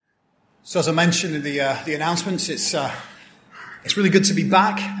So as I mentioned in the announcements, it's really good to be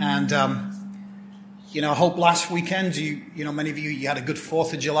back, and I hope last weekend many of you had a good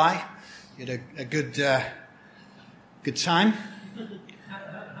 4th of July, you had a good time.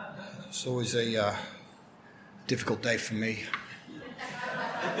 It's always a difficult day for me,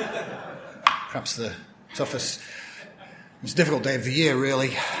 perhaps the toughest, most difficult day of the year,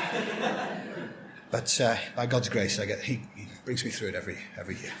 really. But by God's grace, He brings me through it every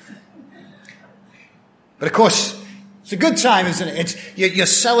year. But of course, it's a good time, isn't it? You're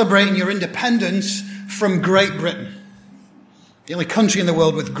celebrating your independence from Great Britain, the only country in the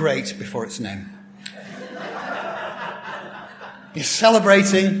world with "great" before its name. You're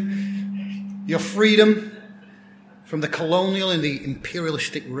celebrating your freedom from the colonial and the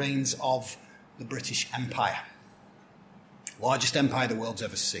imperialistic reigns of the British Empire, largest empire the world's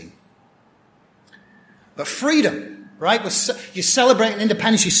ever seen. But freedom, right? You're celebrating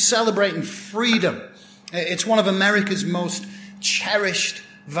independence. You're celebrating freedom. It's one of America's most cherished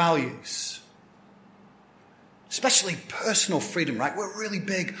values. Especially personal freedom, right? We're really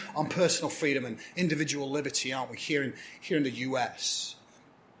big on personal freedom and individual liberty, aren't we, here in the US?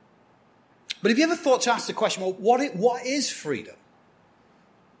 But have you ever thought to ask the question, well, what is freedom?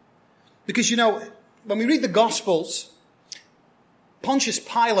 Because, when we read the Gospels, Pontius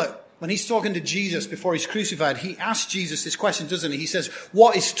Pilate, when he's talking to Jesus before he's crucified, he asks Jesus this question, doesn't he? He says,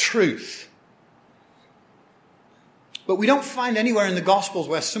 what is truth? But we don't find anywhere in the Gospels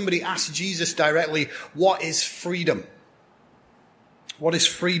where somebody asks Jesus directly, what is freedom? What is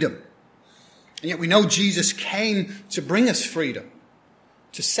freedom? And yet we know Jesus came to bring us freedom,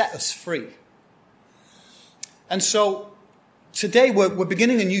 to set us free. And so today we're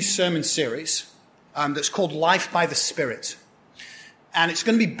beginning a new sermon series that's called Life by the Spirit. And it's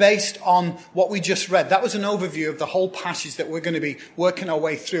going to be based on what we just read. That was an overview of the whole passage that we're going to be working our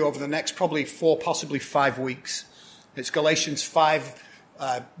way through over the next probably 4, possibly 5 weeks. It's Galatians 5,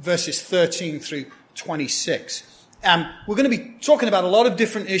 verses 13 through 26. We're going to be talking about a lot of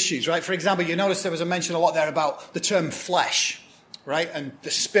different issues, right? For example, you notice there was a mention a lot there about the term flesh, right? And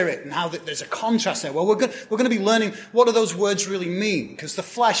the spirit, and how there's a contrast there. Well, we're going to be learning what do those words really mean, because the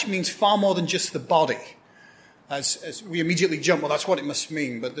flesh means far more than just the body. As we immediately jump, well, that's what it must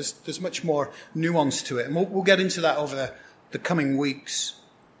mean, but there's much more nuance to it. And we'll get into that over the coming weeks.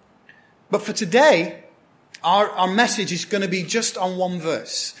 But for today, our message is going to be just on one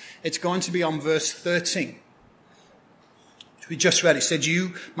verse. It's going to be on verse 13. Which we just read. It said,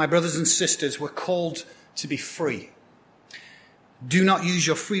 you, my brothers and sisters, were called to be free. Do not use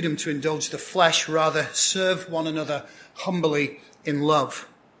your freedom to indulge the flesh, rather serve one another humbly in love.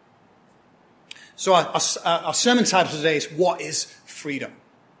 So our sermon title today is, what is freedom?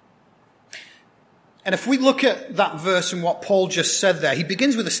 And if we look at that verse and what Paul just said there, he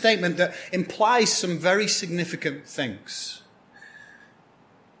begins with a statement that implies some very significant things.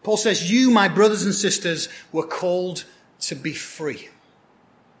 Paul says, you, my brothers and sisters, were called to be free.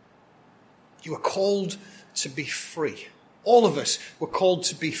 You were called to be free. All of us were called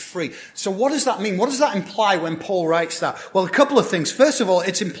to be free. So what does that mean? What does that imply when Paul writes that? Well, a couple of things. First of all,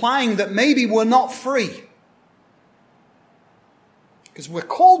 it's implying that maybe we're not free. Because we're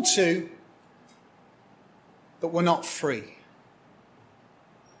called to, but we're not free.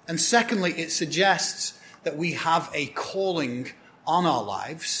 And secondly, it suggests that we have a calling on our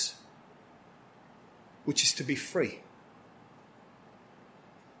lives, which is to be free.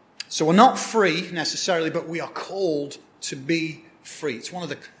 So we're not free necessarily, but we are called to be free. It's one of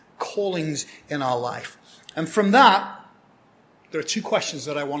the callings in our life. And from that, there are 2 questions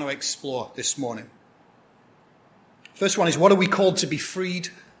that I want to explore this morning. First one is, what are we called to be freed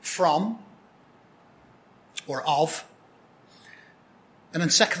from or of? And then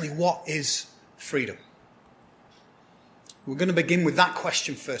secondly, what is freedom? We're going to begin with that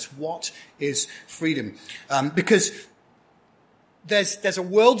question first. What is freedom? Because there's a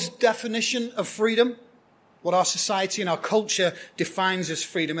world's definition of freedom, what our society and our culture defines as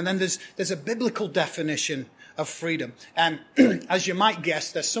freedom. And then there's a biblical definition of freedom. And as you might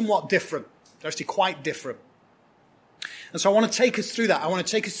guess, they're somewhat different. They're actually quite different. And so I want to take us through that. I want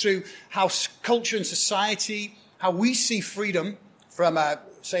to take us through how culture and society, how we see freedom from a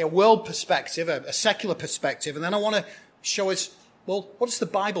world perspective, a secular perspective. And then I want to show us, well, what does the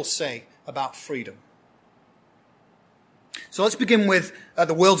Bible say about freedom? So let's begin with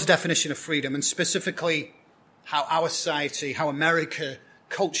the world's definition of freedom, and specifically how our society, how America,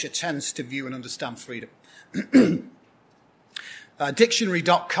 culture tends to view and understand freedom.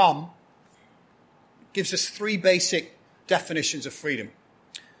 Dictionary.com gives us 3 basic definitions of freedom.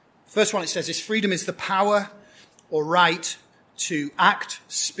 First one, it says, freedom is the power or right to act,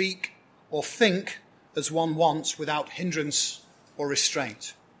 speak, or think as one wants without hindrance or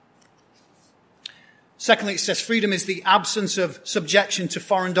restraint. Secondly, it says freedom is the absence of subjection to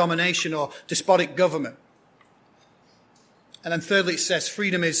foreign domination or despotic government. And then thirdly, it says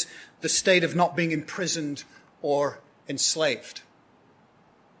freedom is the state of not being imprisoned or enslaved.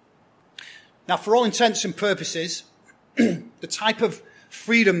 Now, for all intents and purposes, the type of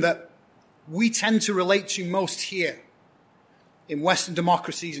freedom that we tend to relate to most here in Western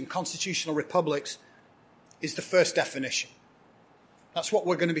democracies and constitutional republics is the first definition. That's what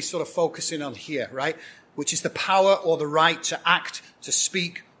we're going to be sort of focusing on here, right? Which is the power or the right to act, to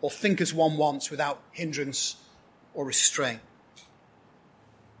speak, or think as one wants without hindrance or restraint.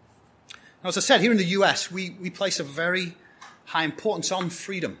 Now, as I said, here in the US, we place a very high importance on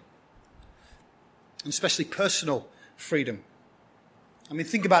freedom, and especially personal freedom. I mean,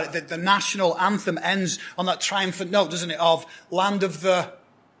 think about it. The national anthem ends on that triumphant note, doesn't it, of land of the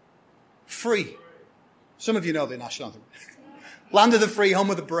free. Some of you know the national anthem. Land of the free, home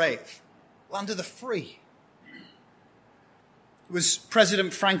of the brave. Land of the free. It was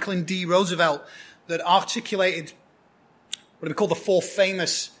President Franklin D. Roosevelt that articulated what we call the four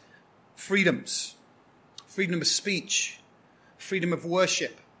famous freedoms. Freedom of speech, freedom of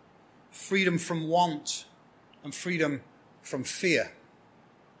worship, freedom from want, and freedom from fear.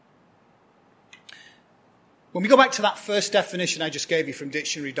 When we go back to that first definition I just gave you from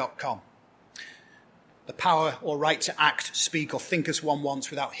dictionary.com, the power or right to act, speak, or think as one wants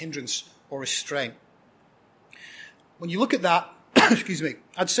without hindrance or restraint. When you look at that,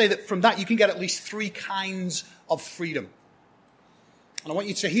 I'd say that from that you can get at least three kinds of freedom. And I want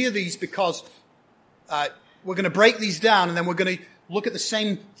you to hear these because we're going to break these down and then we're going to look at the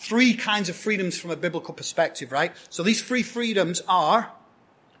same three kinds of freedoms from a biblical perspective, right? So these three freedoms are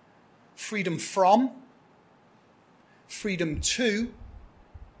freedom from, freedom to,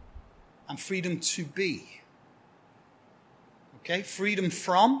 and freedom to be. Okay, freedom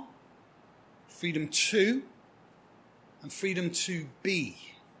from, freedom to, and freedom to be.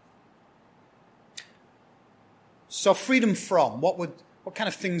 So freedom from, what kind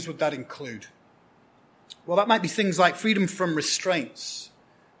of things would that include? Well, that might be things like freedom from restraints.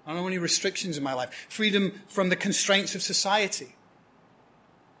 I don't know any restrictions in my life. Freedom from the constraints of society.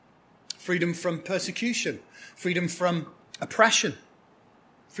 Freedom from persecution. Freedom from oppression.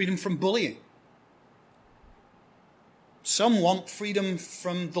 Freedom from bullying. Some want freedom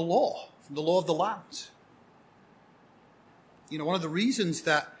from the law of the land. You know, one of the reasons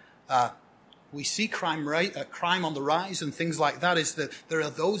that we see crime on the rise and things like that is that there are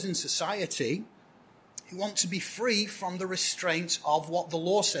those in society who want to be free from the restraints of what the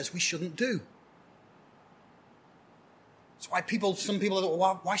law says we shouldn't do. That's why some people are,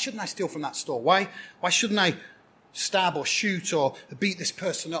 well, why shouldn't I steal from that store? Why shouldn't I stab or shoot or beat this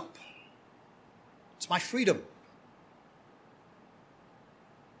person up? It's my freedom.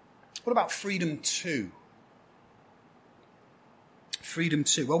 What about freedom to? Freedom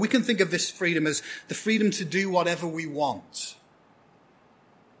to. Well, we can think of this freedom as the freedom to do whatever we want.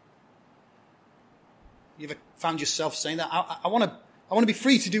 You ever found yourself saying that? I want to be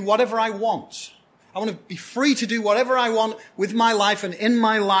free to do whatever I want. I want to be free to do whatever I want with my life and in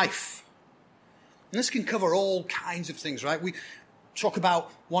my life. And this can cover all kinds of things, right? We talk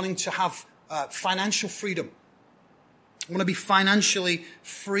about wanting to have financial freedom. I want to be financially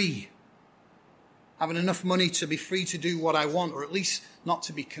free. Having enough money to be free to do what I want, or at least not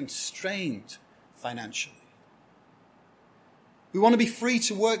to be constrained financially. We want to be free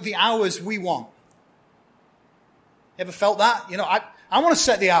to work the hours we want. You ever felt that? You know, I want to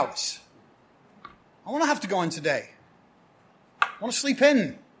set the hours. I want to have to go in today. I want to sleep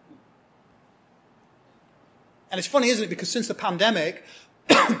in. And it's funny, isn't it? Because since the pandemic,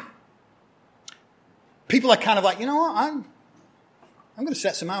 people are kind of like, you know what? I'm going to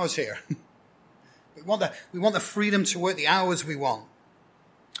set some hours here. We want the freedom to work the hours we want.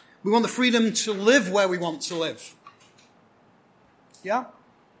 We want the freedom to live where we want to live. Yeah?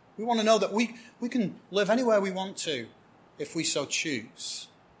 We want to know that we can live anywhere we want to if we so choose.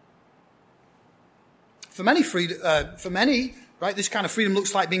 For many, right, this kind of freedom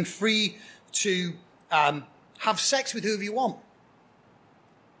looks like being free to have sex with whoever you want.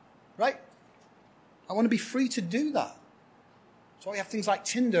 Right? I want to be free to do that. That's why we have things like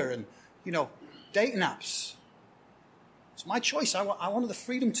Tinder and, dating apps. It's my choice. I wanted the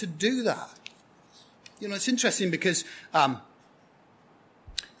freedom to do that. It's interesting because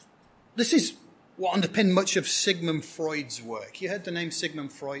this is what underpinned much of Sigmund Freud's work. You heard the name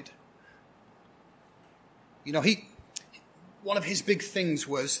Sigmund Freud? One of his big things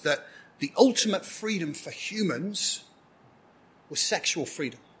was that the ultimate freedom for humans was sexual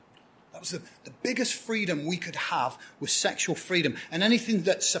freedom. That was the biggest freedom we could have was sexual freedom. And anything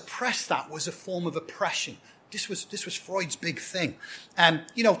that suppressed that was a form of oppression. This was Freud's big thing. And,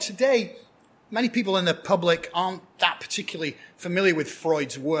 today, many people in the public aren't that particularly familiar with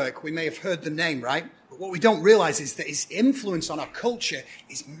Freud's work. We may have heard the name, right? But what we don't realize is that his influence on our culture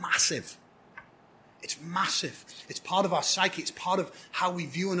is massive. It's massive. It's part of our psyche. It's part of how we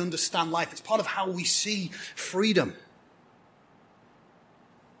view and understand life. It's part of how we see freedom.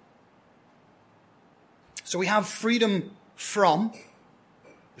 So we have freedom from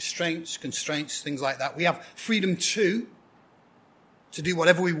restraints, constraints, things like that. We have freedom to do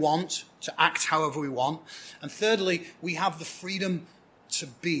whatever we want, to act however we want. And thirdly, we have the freedom to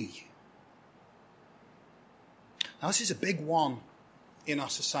be. Now, this is a big one in our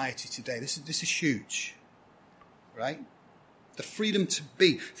society today. This is huge, right? The freedom to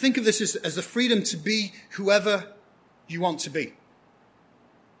be. Think of this as the freedom to be whoever you want to be.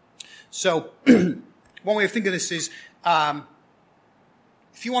 So, one way of thinking of this is,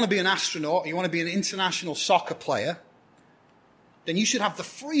 if you want to be an astronaut, or you want to be an international soccer player, then you should have the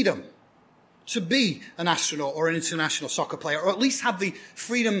freedom to be an astronaut or an international soccer player, or at least have the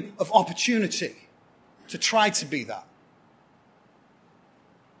freedom of opportunity to try to be that.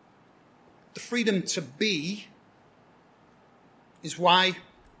 The freedom to be is why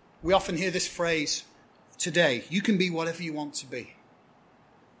we often hear this phrase today, you can be whatever you want to be.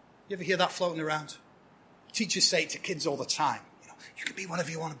 You ever hear that floating around? Teachers say it to kids all the time. You can be whatever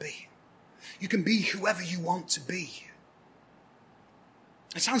you want to be. You can be whoever you want to be.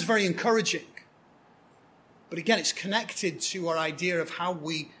 It sounds very encouraging. But again, it's connected to our idea of how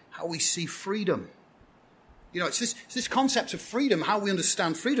we see freedom. It's this concept of freedom, how we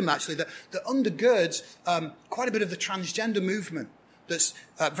understand freedom actually, that undergirds quite a bit of the transgender movement that's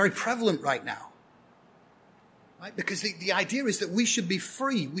very prevalent right now. Right? Because the idea is that we should be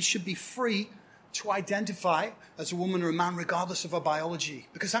free. We should be free to identify as a woman or a man regardless of our biology.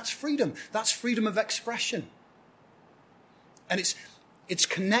 Because that's freedom. That's freedom of expression. And it's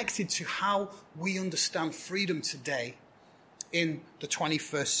connected to how we understand freedom today in the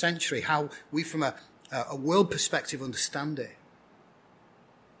 21st century, how we from a world perspective understand it.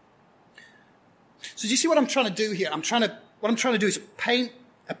 So do you see what I'm trying to do here? What I'm trying to do is paint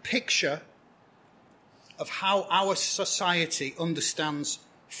a picture of how our society understands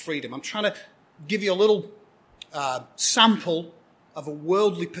freedom. I'm trying to give you a little sample of a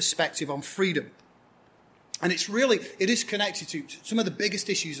worldly perspective on freedom. And it is connected to some of the biggest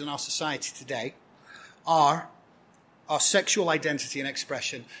issues in our society today are our sexual identity and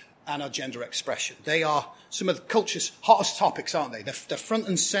expression and our gender expression. They are some of the culture's hottest topics, aren't they? They're front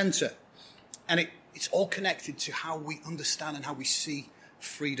and center. And it's all connected to how we understand and how we see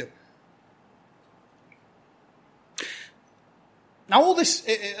freedom. Now all this,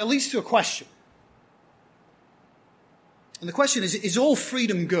 it leads to a question. And the question is all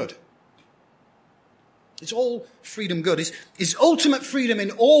freedom good? Is all freedom good? Is ultimate freedom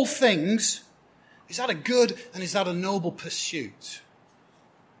in all things, is that a good and is that a noble pursuit?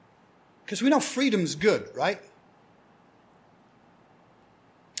 Because we know freedom's good, right?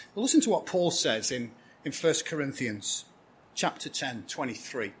 Well, listen to what Paul says in 1 Corinthians chapter 10,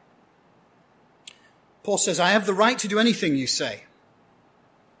 23. Paul says, I have the right to do anything you say,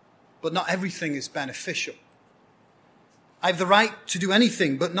 but not everything is beneficial. I have the right to do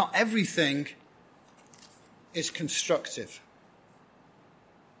anything, but not everything is constructive.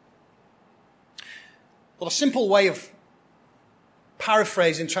 Well, a simple way of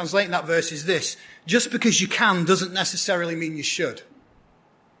paraphrasing, translating that verse is this. Just because you can doesn't necessarily mean you should.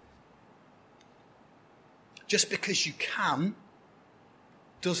 Just because you can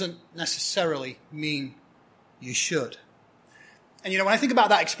doesn't necessarily mean you should. And when I think about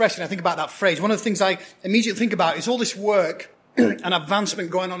that expression, I think about that phrase, one of the things I immediately think about is all this work and advancement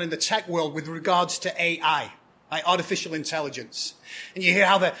going on in the tech world with regards to AI, like artificial intelligence. And you hear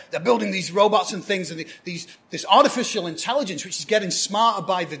how they're building these robots and things, and this artificial intelligence, which is getting smarter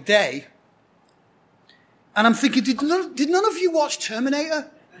by the day. And I'm thinking, did none of you watch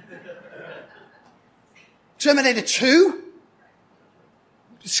Terminator? Terminator 2?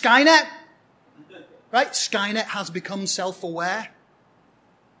 Skynet? Right? Skynet has become self-aware.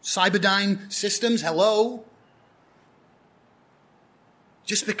 Cyberdyne systems, hello.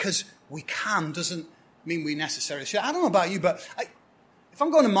 Just because we can doesn't mean we necessarily should. I don't know about you, but if I'm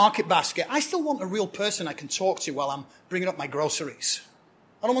going to Market Basket, I still want a real person I can talk to while I'm bringing up my groceries.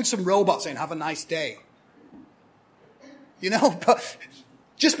 I don't want some robot saying, have a nice day. But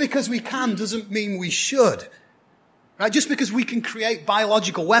just because we can doesn't mean we should. Right? Just because we can create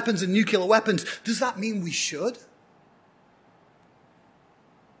biological weapons and nuclear weapons, does that mean we should?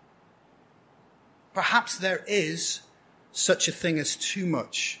 perhaps there is such a thing as too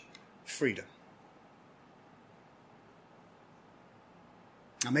much freedom.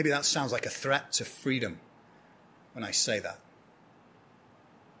 Now, maybe that sounds like a threat to freedom when I say that.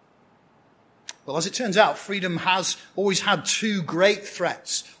 Well, as it turns out, freedom has always had two great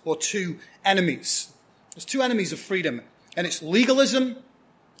threats, or two enemies. There's two enemies of freedom, and it's legalism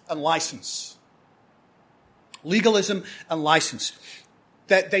and license. Legalism and license.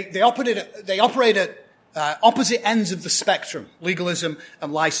 They operate at opposite ends of the spectrum, legalism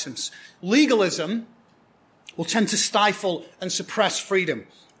and license. Legalism will tend to stifle and suppress freedom,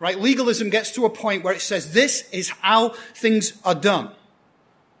 right? Legalism gets to a point where it says, this is how things are done.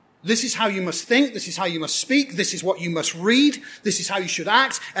 This is how you must think. This is how you must speak. This is what you must read. This is how you should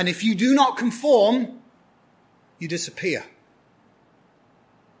act. And if you do not conform, you disappear.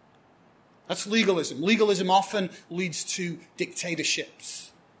 That's legalism. Legalism often leads to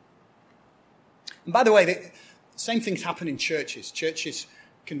dictatorships. And by the way, the same things happen in churches. Churches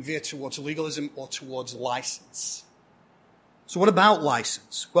can veer towards legalism or towards license. So what about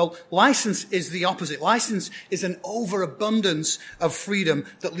license? Well, license is the opposite. License is an overabundance of freedom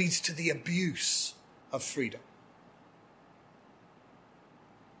that leads to the abuse of freedom.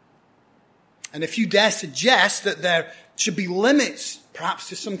 And if you dare suggest that there should be limits, perhaps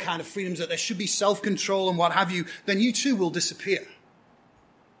to some kind of freedoms, that there should be self-control and what have you, then you too will disappear.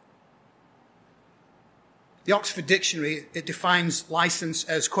 The Oxford Dictionary, it defines license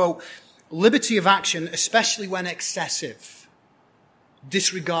as, quote, liberty of action, especially when excessive,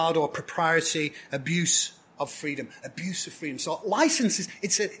 disregard or propriety, abuse of freedom. Abuse of freedom. So license is,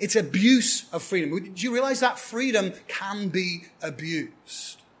 it's abuse of freedom. Do you realize that freedom can be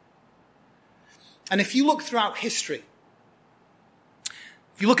abused? And if you look throughout history,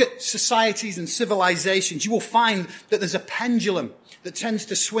 if you look at societies and civilizations, you will find that there's a pendulum that tends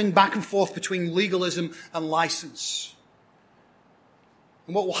to swing back and forth between legalism and license.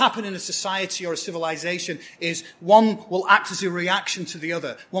 And what will happen in a society or a civilization is one will act as a reaction to the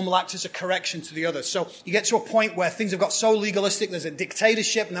other. One will act as a correction to the other. So you get to a point where things have got so legalistic, there's a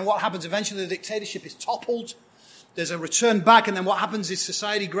dictatorship, and then what happens eventually, the dictatorship is toppled. There's a return back, and then what happens is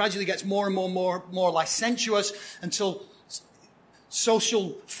society gradually gets more and more licentious until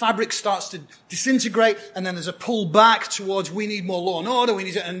social fabric starts to disintegrate, and then there's a pull back towards we need more law and order,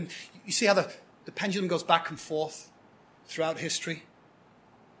 and you see how the pendulum goes back and forth throughout history.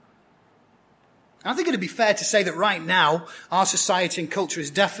 I think it'd be fair to say that right now, our society and culture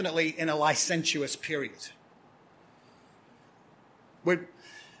is definitely in a licentious period. We've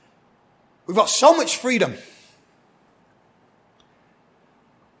got so much freedom.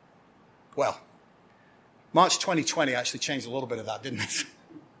 Well, March 2020 actually changed a little bit of that, didn't it?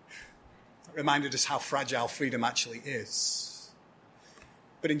 It reminded us how fragile freedom actually is.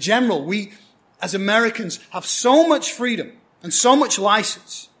 But in general, we, as Americans, have so much freedom and so much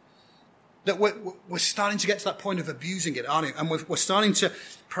license that we're starting to get to that point of abusing it, aren't we? And we're starting to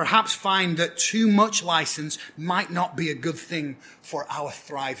perhaps find that too much license might not be a good thing for our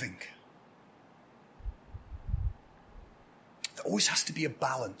thriving. There always has to be a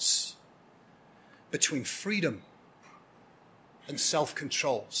balance between freedom and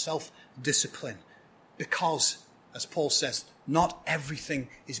self-control, self-discipline. Because, as Paul says, not everything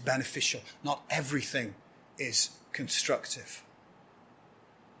is beneficial. Not everything is constructive.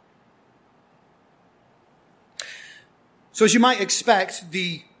 So as you might expect,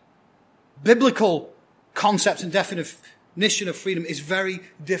 the biblical concept and definition of freedom is very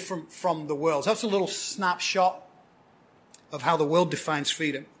different from the world's. That's a little snapshot of how the world defines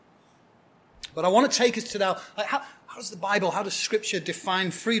freedom. But I want to take us to now, how does the Bible, how does Scripture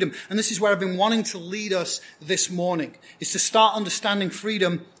define freedom? And this is where I've been wanting to lead us this morning, is to start understanding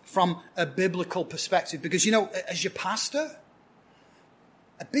freedom from a biblical perspective. Because, you know, as your pastor,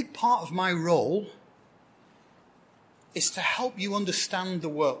 a big part of my role is to help you understand the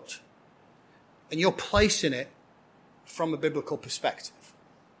world and your place in it from a biblical perspective,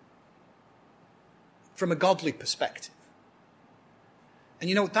 from a godly perspective. And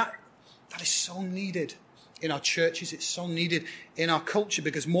you know, that is so needed in our churches. It's so needed in our culture,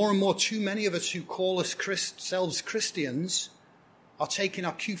 because more and more, too many of us who call ourselves Christians are taking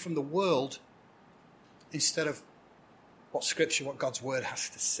our cue from the world instead of what Scripture, what God's Word has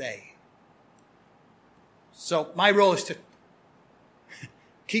to say. So my role is to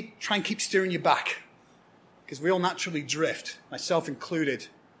try and keep steering you back, because we all naturally drift, myself included,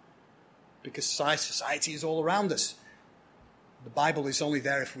 because society is all around us. The Bible is only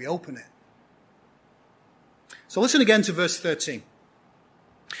there if we open it. So listen again to verse 13.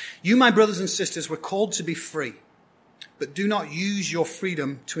 You, my brothers and sisters, were called to be free, but do not use your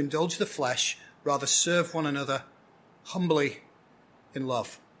freedom to indulge the flesh Rather, serve one another humbly in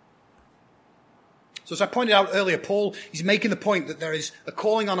love. So as I pointed out earlier, Paul is making the point that there is a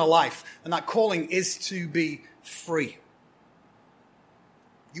calling on a life, and that calling is to be free.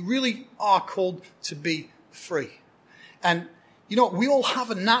 You really are called to be free. And you know, we all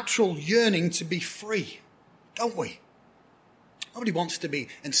have a natural yearning to be free, don't we? Nobody wants to be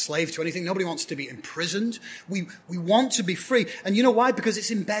enslaved to anything. Nobody wants to be imprisoned. We want to be free. And you know why? Because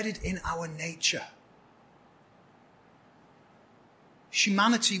it's embedded in our nature.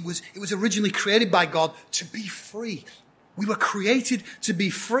 Humanity was originally created by God to be free. We were created to be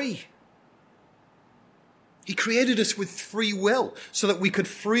free. He created us with free will so that we could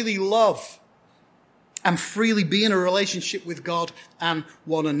freely love and freely be in a relationship with God and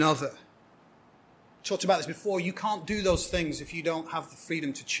one another. I talked about this before. You can't do those things if you don't have the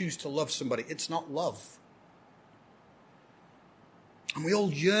freedom to choose to love somebody. It's not love. And we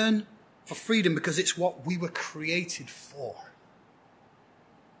all yearn for freedom because it's what we were created for.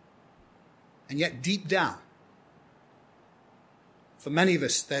 And yet deep down, for many of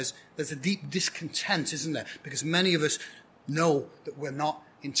us, there's a deep discontent, isn't there? Because many of us know that we're not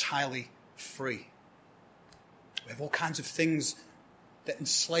entirely free. We have all kinds of things that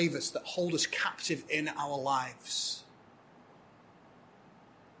enslave us, that hold us captive in our lives.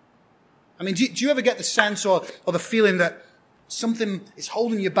 I mean, do you ever get the sense or the feeling that something is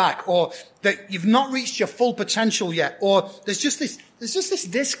holding you back, or that you've not reached your full potential yet, or there's just this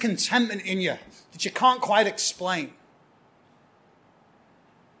discontentment in you that you can't quite explain?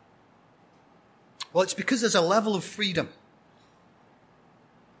 Well, it's because there's a level of freedom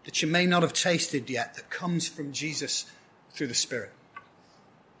that you may not have tasted yet that comes from Jesus through the Spirit.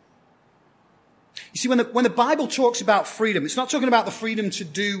 You see, when the Bible talks about freedom, it's not talking about the freedom to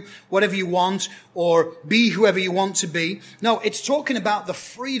do whatever you want or be whoever you want to be. No, it's talking about the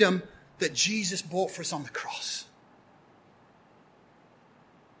freedom that Jesus bought for us on the cross.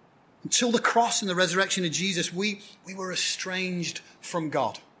 Until the cross and the resurrection of Jesus, we were estranged from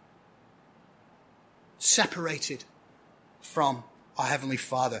God, separated from our Heavenly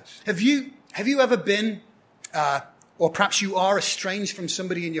Father. Have you ever been, or perhaps you are estranged from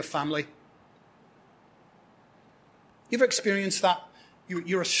somebody in your family? You ever experienced that?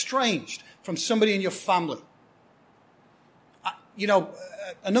 You're estranged from somebody in your family.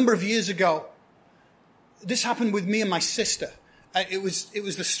 A number of years ago, this happened with me and my sister. It was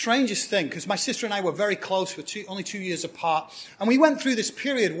the strangest thing, because my sister and I were very close. We're only 2 years apart. And we went through this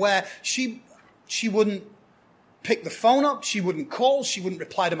period where she wouldn't pick the phone up, she wouldn't call, she wouldn't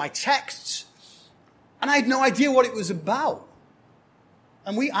reply to my texts. And I had no idea what it was about.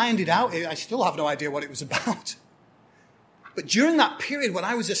 And I ironed it out. I still have no idea what it was about. But during that period when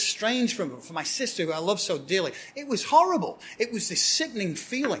I was estranged from my sister, who I love so dearly, it was horrible. It was this sickening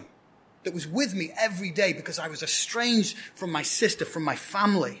feeling that was with me every day because I was estranged from my sister, from my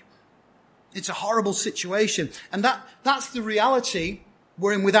family. It's a horrible situation. And that's the reality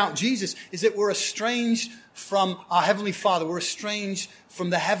we're in without Jesus, is that we're estranged from our Heavenly Father. We're estranged from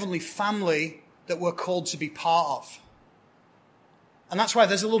the heavenly family that we're called to be part of. And that's why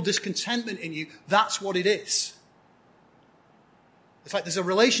there's a little discontentment in you. That's what it is. It's like there's a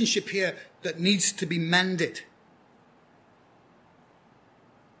relationship here that needs to be mended.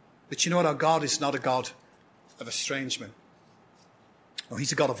 But you know what? Our God is not a God of estrangement. No,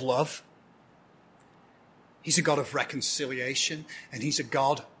 He's a God of love. He's a God of reconciliation. And He's a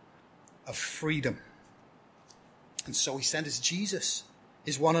God of freedom. And so He sent us Jesus,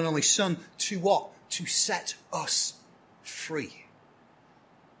 His one and only Son, to what? To set us free.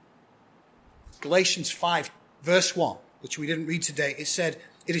 Galatians 5, verse 1. Which we didn't read today, it said,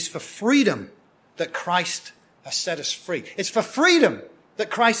 it is for freedom that Christ has set us free. It's for freedom that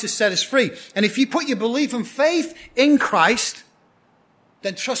Christ has set us free. And if you put your belief and faith in Christ,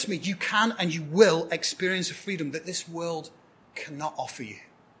 then trust me, you can and you will experience a freedom that this world cannot offer you.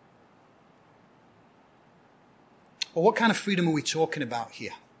 Well, what kind of freedom are we talking about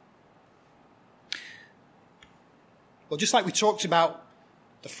here? Well, just like we talked about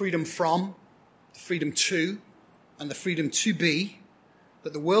the freedom from, the freedom to, and the freedom to be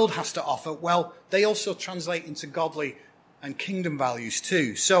that the world has to offer, well, they also translate into godly and kingdom values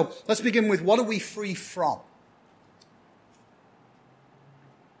too. So let's begin with, what are we free from?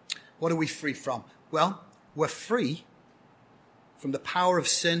 What are we free from? Well, we're free from the power of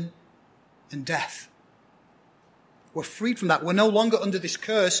sin and death. We're freed from that. We're no longer under this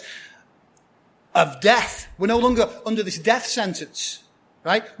curse of death. We're no longer under this death sentence,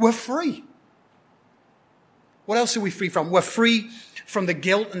 right? We're free. What else are we free from? We're free from the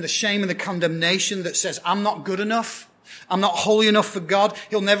guilt and the shame and the condemnation that says, I'm not good enough. I'm not holy enough for God.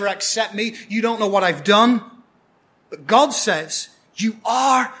 He'll never accept me. You don't know what I've done. But God says, you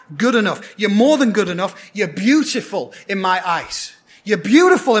are good enough. You're more than good enough. You're beautiful in my eyes. You're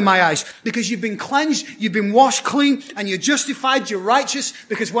beautiful in my eyes because you've been cleansed, you've been washed clean, and you're justified, you're righteous.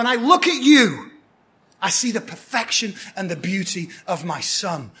 Because when I look at you, I see the perfection and the beauty of my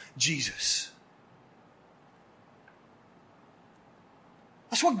Son, Jesus.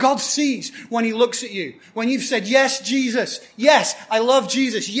 That's what God sees when he looks at you. When you've said, yes, Jesus. Yes, I love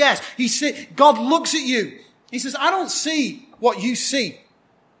Jesus. Yes, God looks at you. He says, I don't see what you see.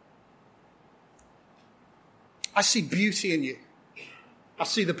 I see beauty in you. I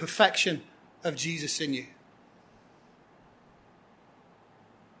see the perfection of Jesus in you.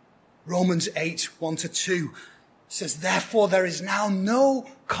 Romans 8, 1-2 says, therefore there is now no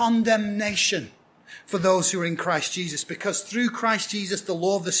condemnation for those who are in Christ Jesus, because through Christ Jesus, the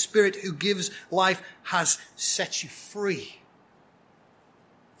law of the Spirit who gives life has set you free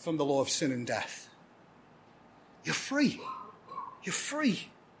from the law of sin and death. You're free. You're free.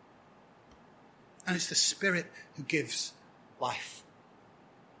 And it's the Spirit who gives life.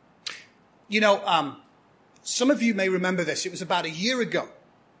 You know, some of you may remember this. It was about a year ago.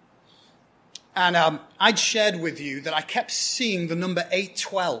 And I'd shared with you that I kept seeing the number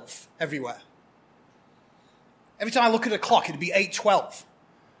 812 everywhere. Every time I look at a clock, it'd be 8:12.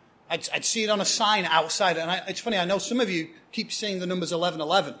 I'd see it on a sign outside. And it's funny, I know some of you keep seeing the numbers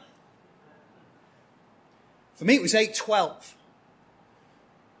 11:11. For me, it was 8:12.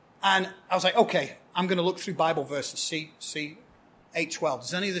 And I was like, okay, I'm going to look through Bible verses, see 8:12.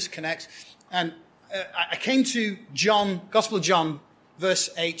 Does any of this connect? And I came to John, Gospel of John, verse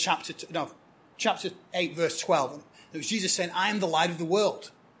 8, chapter 8, verse 12. And it was Jesus saying, I am the light of the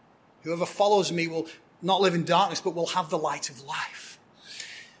world. Whoever follows me will not live in darkness, but will have the light of life.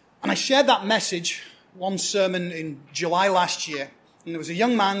 And I shared that message, one sermon in July last year. And there was a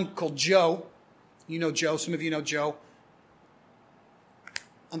young man called Joe. You know Joe, some of you know Joe.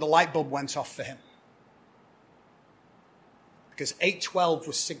 And the light bulb went off for him. Because 8:12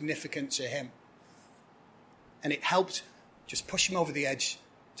 was significant to him. And it helped just push him over the edge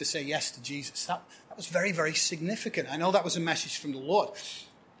to say yes to Jesus. That was very, very significant. I know that was a message from the Lord.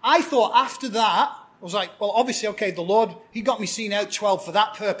 I thought after that, I was like, well, obviously, okay, the Lord, he got me seeing 8:12 for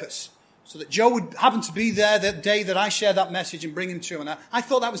that purpose. So that Joe would happen to be there that day that I shared that message and bring him to him. And I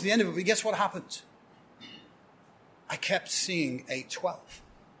thought that was the end of it. But guess what happened? I kept seeing 8:12.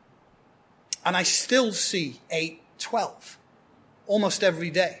 And I still see 8:12 almost every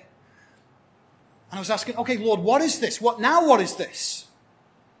day. And I was asking, okay, Lord, what is this? What is this?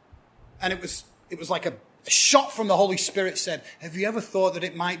 And it was like a shot from the Holy Spirit said, have you ever thought that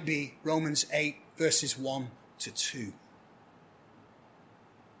it might be Romans 8, verses 1-2?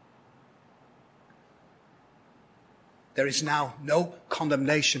 There is now no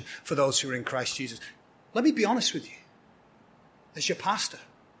condemnation for those who are in Christ Jesus. Let me be honest with you. As your pastor,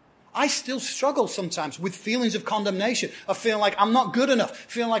 I still struggle sometimes with feelings of condemnation, of feeling like I'm not good enough,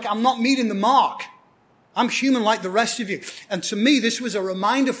 feeling like I'm not meeting the mark. I'm human like the rest of you. And to me, this was a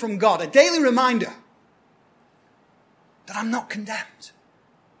reminder from God, a daily reminder that I'm not condemned,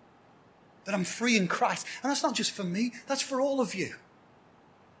 that I'm free in Christ. And that's not just for me, that's for all of you.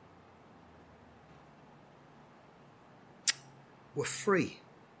 We're free.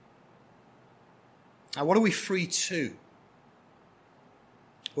 Now, what are we free to?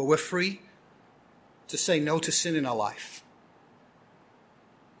 Well, we're free to say no to sin in our life.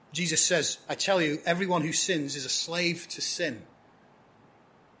 Jesus says, I tell you, everyone who sins is a slave to sin.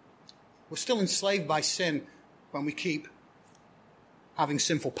 We're still enslaved by sin when we keep having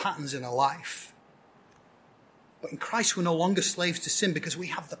sinful patterns in our life. But in Christ, we're no longer slaves to sin because we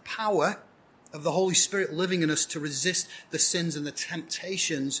have the power of the Holy Spirit living in us to resist the sins and the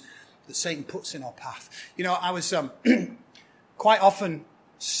temptations that Satan puts in our path. You know, I was quite often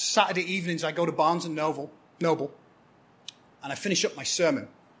Saturday evenings, I go to Barnes & Noble, and I finish up my sermon.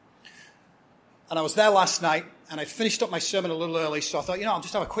 And I was there last night, and I finished up my sermon a little early, so I thought, I'll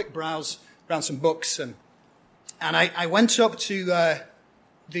just have a quick browse around some books. And I went up to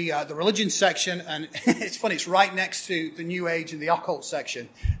the religion section, and it's funny, it's right next to the New Age and the occult section.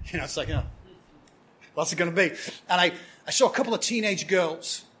 It's like, what's it going to be? And I saw a couple of teenage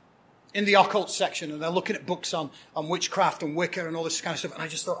girls in the occult section, and they're looking at books on witchcraft and Wicca and all this kind of stuff. And I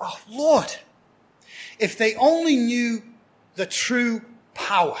just thought, oh, Lord, if they only knew the true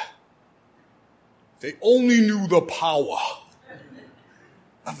power, they only knew the power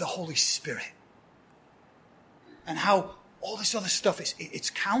of the Holy Spirit and how all this other stuff it's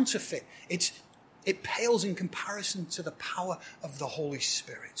counterfeit. It pales in comparison to the power of the Holy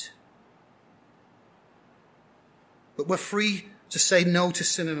Spirit. but we're free to say no to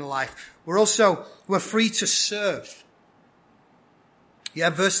sin in our life. We're free to serve.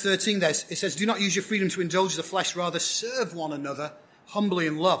 Yeah, verse 13 there, it says, do not use your freedom to indulge the flesh, rather serve one another humbly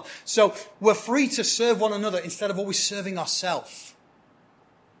in love. So we're free to serve one another instead of always serving ourselves.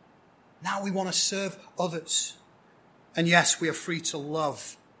 Now we want to serve others. And yes, we are free to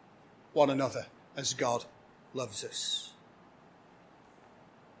love one another as God loves us.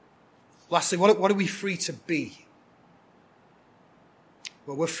 Lastly, what are we free to be?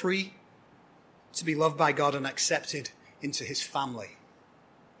 Well, we're free to be loved by God and accepted into his family.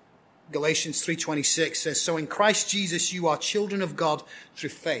 Galatians 3:26 says, so in Christ Jesus you are children of God through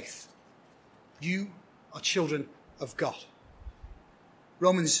faith. You are children of God.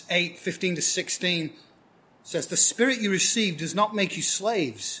 Romans 8:15-16 says, the Spirit you received does not make you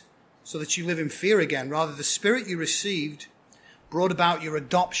slaves so that you live in fear again. Rather, the Spirit you received brought about your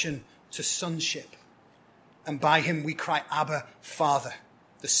adoption to sonship. And by him we cry, Abba, Father.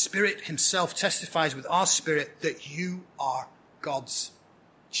 The Spirit himself testifies with our spirit that you are God's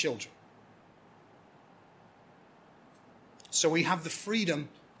children. So we have the freedom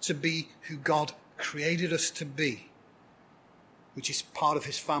to be who God created us to be, which is part of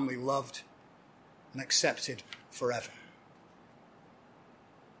his family, loved and accepted forever.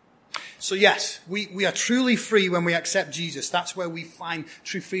 So yes, we are truly free when we accept Jesus. That's where we find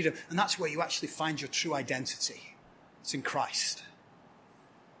true freedom. And that's where you actually find your true identity. It's in Christ.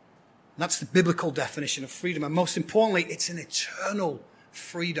 And that's the biblical definition of freedom. And most importantly, it's an eternal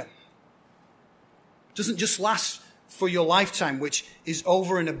freedom. It doesn't just last for your lifetime, which is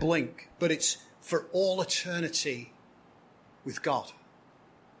over in a blink, but it's for all eternity with God.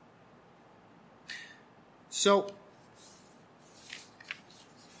 So,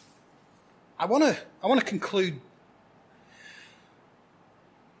 I want to conclude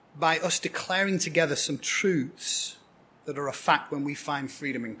by us declaring together some truths that are a fact when we find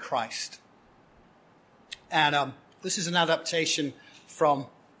freedom in Christ. And this is an adaptation from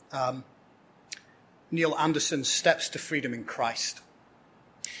Neil Anderson's Steps to Freedom in Christ.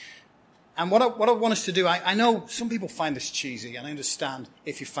 And what I want us to do, I know some people find this cheesy, and I understand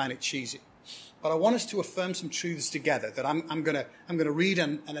if you find it cheesy. But I want us to affirm some truths together that I'm going to read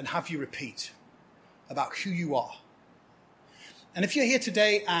and then have you repeat about who you are. And if you're here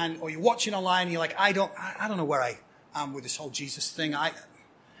today or you're watching online and you're like, I don't know where I am with this whole Jesus thing.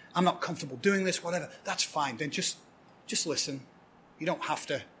 I'm not comfortable doing this, whatever. That's fine. Then just listen. You don't have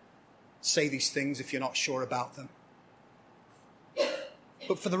to say these things if you're not sure about them.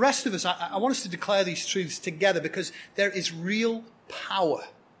 But for the rest of us, I want us to declare these truths together because there is real power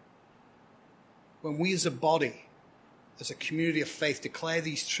when we as a body, as a community of faith, declare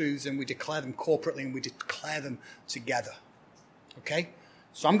these truths, and we declare them corporately and we declare them together. Okay?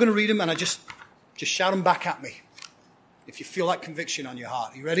 So I'm going to read them, and I just shout them back at me if you feel that conviction on your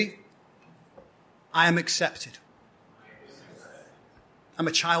heart. Are you ready? I am accepted. I'm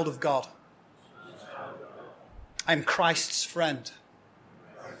a child of God. I am Christ's friend.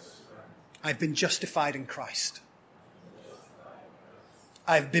 I've been justified in Christ.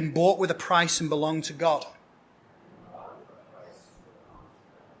 I've been bought with a price and belong to God.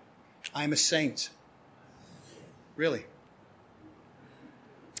 I am a saint. Really.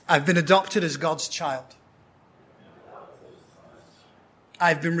 I've been adopted as God's child.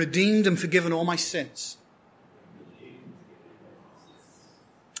 I've been redeemed and forgiven all my sins.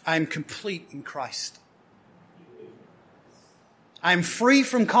 I am complete in Christ. I am free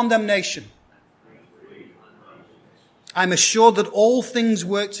from condemnation. I am assured that all things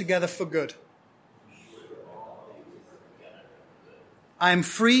work together for good. I am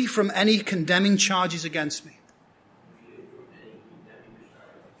free from any condemning charges against me.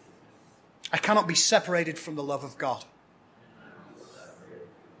 I cannot be separated from the love of God.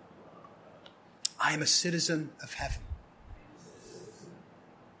 I am a citizen of heaven.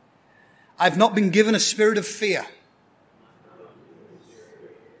 I have not been given a spirit of fear,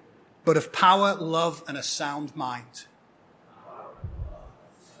 but of power, love, and a sound mind.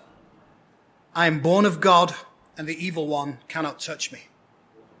 I am born of God, and the evil one cannot touch me.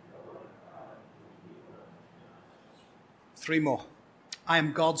 3 more. I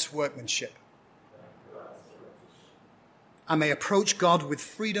am God's workmanship. I may approach God with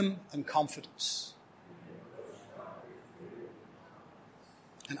freedom and confidence.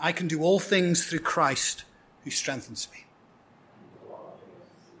 And I can do all things through Christ who strengthens me.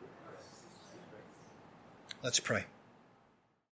 Let's pray.